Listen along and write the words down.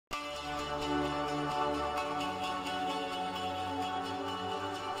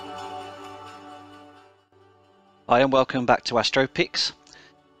Hi and welcome back to AstroPix.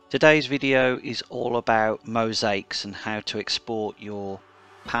 Today's video is all about mosaics and how to export your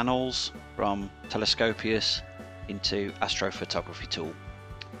panels from Telescopius into Astro Photography Tool.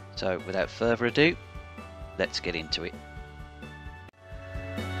 So without further ado, let's get into it.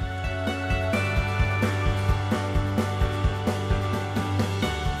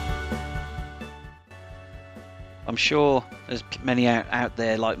 I'm sure there's many out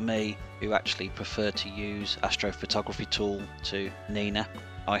there like me who actually prefer to use Astro Photography Tool to Nina.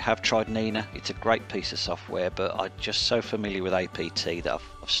 I have tried Nina, it's a great piece of software, but I'm just so familiar with APT that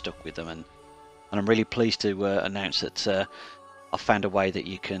I've stuck with them, and I'm really pleased to announce that I've found a way that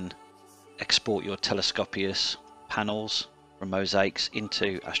you can export your Telescopius panels from Mosaics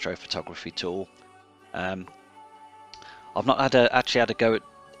into Astro Photography Tool. I've not actually had a go at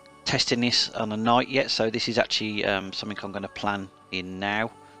testing this on a night yet, so this is actually something I'm going to plan in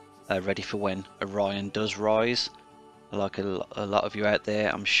now, ready for when Orion does rise. Like a lot of you out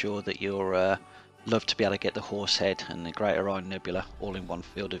there, I'm sure that you'll love to be able to get the Horsehead and the Great Orion Nebula all in one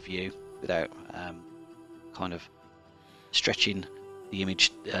field of view without kind of stretching the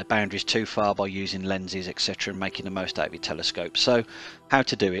image boundaries too far by using lenses, etc., and making the most out of your telescope. So how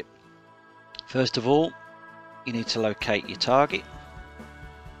to do it? First of all, you need to locate your target.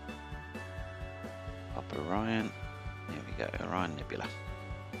 Orion, there we go, Orion Nebula.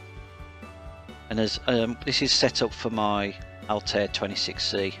 And as this is set up for my Altair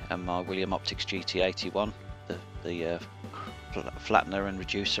 26C and my William Optics GT81, the flattener and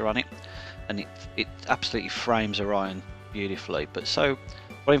reducer on it, and it absolutely frames Orion beautifully. But so,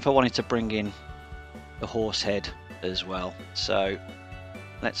 what if I wanted to bring in the Horsehead as well? So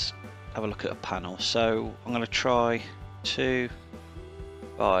let's have a look at a panel. So I'm going to try 2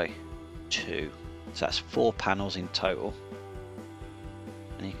 by 2. So that's 4 panels in total,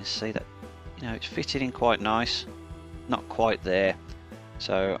 and you can see that, you know, it's fitted in quite nice, not quite there.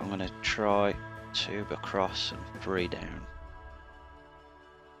 So I'm going to try 2 across and 3 down,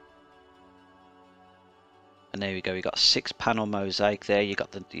 and there we go. We got a 6 panel mosaic there. You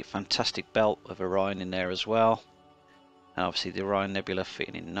got the fantastic belt of Orion in there as well, and obviously the Orion Nebula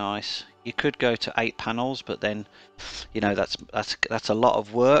fitting in nice. You could go to 8 panels, but then, you know, that's a lot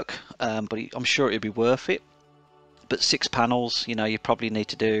of work, but I'm sure it'd be worth it. But 6 panels, you know, you probably need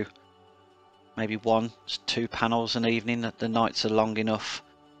to do maybe 1-2 panels an evening. The nights are long enough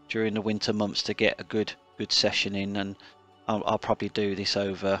during the winter months to get a good session in, and I'll probably do this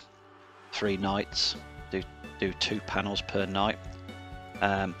over 3 nights. Do 2 panels per night.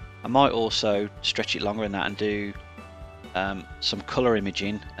 I might also stretch it longer than that and do some colour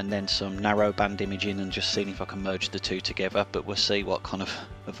imaging and then some narrow band imaging, and just seeing if I can merge the two together. But we'll see what kind of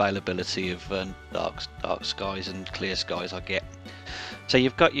availability of dark skies and clear skies I get. So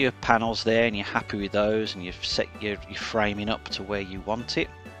you've got your panels there and you're happy with those, and you've set your framing up to where you want it.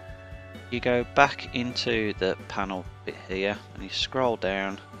 You go back into the panel bit here and you scroll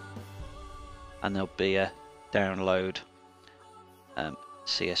down, and there'll be a download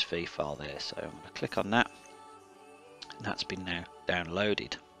CSV file there. So I'm going to click on that. That's been now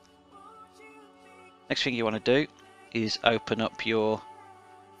downloaded. Next thing you want to do is open up your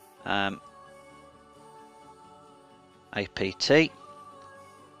APT, and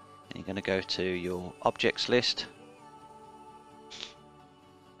you're going to go to your objects list,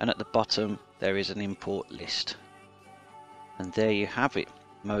 and at the bottom there is an import list, and there you have it,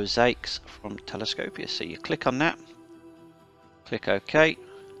 mosaics from Telescopius. So you click on that, click OK,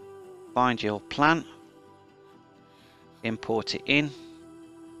 find your plan, import it in.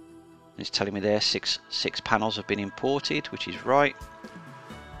 It's telling me there six panels have been imported, which is right.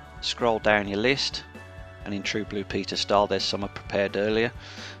 Scroll down your list, and in true Blue Peter style, there's some I prepared earlier,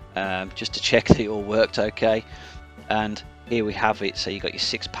 just to check that it all worked okay. And here we have it. So you got your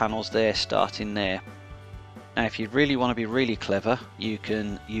 6 panels there, starting there. Now if you really want to be really clever, you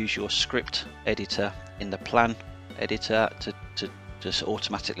can use your script editor in the plan editor to just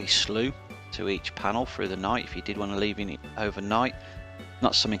automatically slew to each panel through the night if you did want to leave it overnight.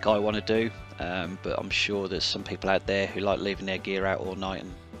 Not something I want to do, but I'm sure there's some people out there who like leaving their gear out all night,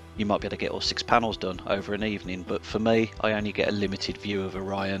 and you might be able to get all 6 panels done over an evening. But for me, I only get a limited view of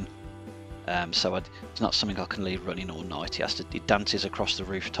Orion, so it's not something I can leave running all night. It dances across the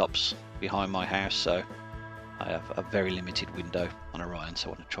rooftops behind my house, so I have a very limited window on Orion, so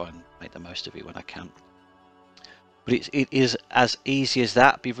I want to try and make the most of it when I can. But it is as easy as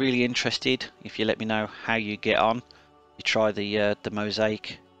that. Be really interested if you let me know how you get on. You try the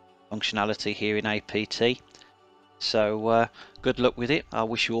mosaic functionality here in APT. So good luck with it. I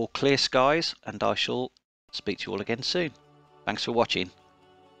wish you all clear skies, and I shall speak to you all again soon. Thanks for watching.